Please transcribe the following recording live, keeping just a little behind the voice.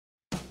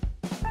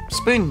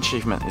Spoon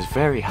achievement is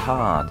very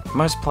hard.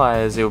 Most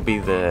players, it'll be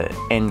the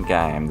end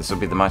game. This will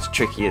be the most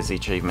trickiest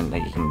achievement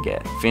that you can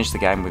get. Finish the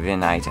game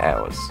within 8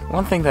 hours.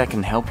 One thing that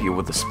can help you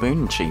with the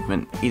spoon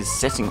achievement is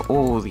setting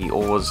all the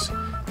ores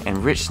and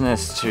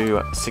richness to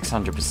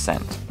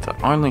 600%.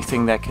 The only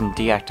thing that can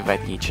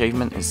deactivate the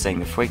achievement is seeing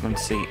the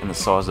frequency and the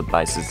size of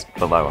bases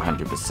below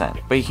 100%.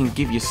 But you can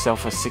give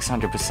yourself a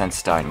 600%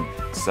 starting,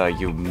 so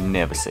you'll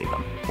never see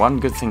them. One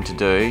good thing to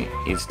do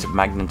is to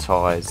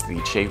magnetize the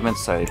achievement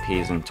so it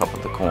appears in the top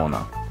of the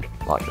corner,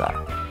 like that.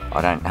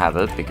 I don't have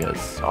it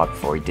because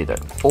I've already did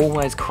it.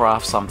 Always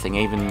craft something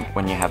even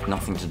when you have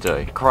nothing to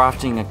do.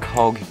 Crafting a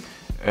cog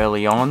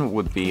early on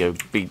would be a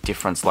big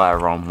difference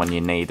later on when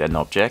you need an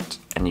object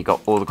and you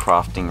got all the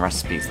crafting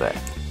recipes there.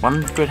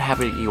 One good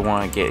habit you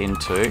want to get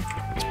into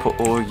is put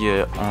all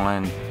your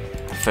iron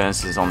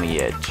furnaces on the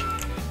edge.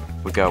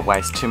 We're going to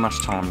waste too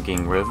much time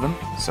getting rid of them,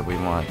 so we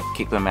want to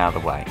keep them out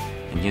of the way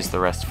and use the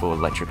rest for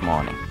electric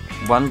mining.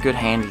 One good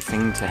handy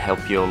thing to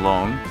help you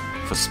along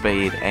for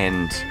speed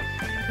and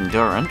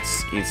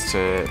endurance is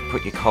to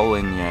put your coal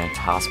in your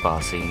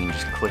taskbar so you can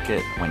just click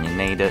it when you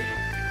need it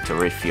to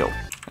refuel.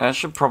 I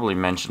should probably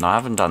mention I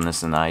haven't done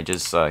this in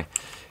ages, so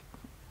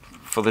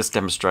for this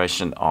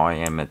demonstration I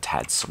am a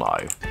tad slow.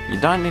 You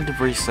don't need to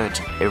research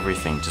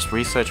everything, just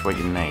research what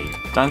you need.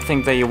 Don't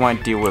think that you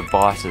won't deal with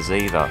biters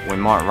either, we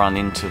might run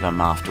into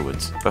them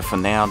afterwards. But for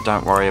now,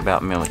 don't worry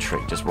about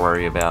military, just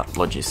worry about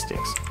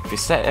logistics. If you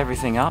set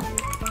everything up,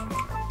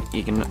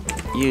 you can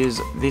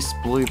use this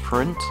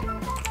blueprint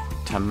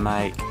to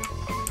make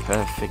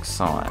perfect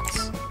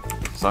science.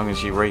 As long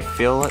as you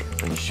refill it,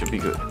 then you should be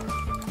good.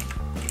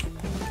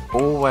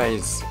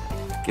 Always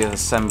get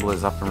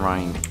assemblers up and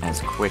running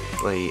as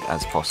quickly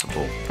as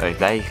possible so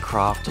they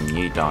craft and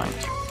you don't,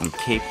 and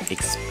keep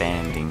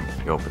expanding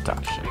your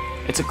production.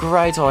 It's a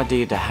great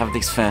idea to have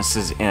these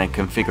furnaces in a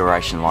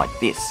configuration like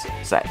this,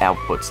 so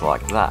outputs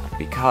like that,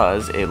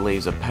 because it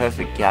leaves a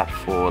perfect gap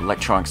for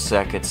electronic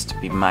circuits to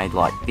be made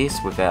like this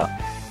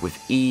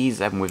with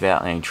ease and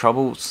without any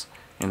troubles,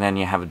 and then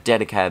you have a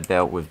dedicated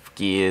belt with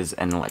gears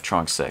and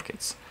electronic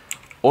circuits.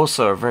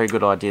 Also a very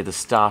good idea to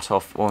start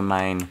off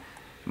automating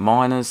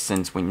miners,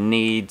 since we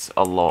need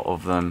a lot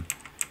of them,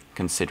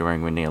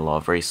 considering we need a lot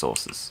of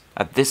resources.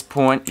 At this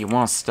point you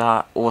want to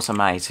start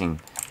automating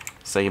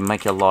so you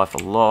make your life a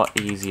lot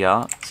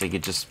easier, so you're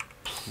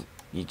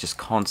just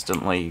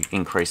constantly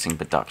increasing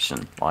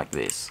production like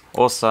this.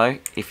 Also,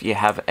 if you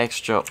have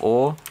extra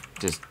ore,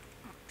 just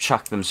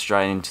chuck them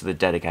straight into the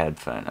dedicated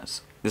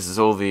furnace. This is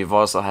all the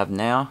advice I have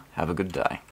now. Have a good day.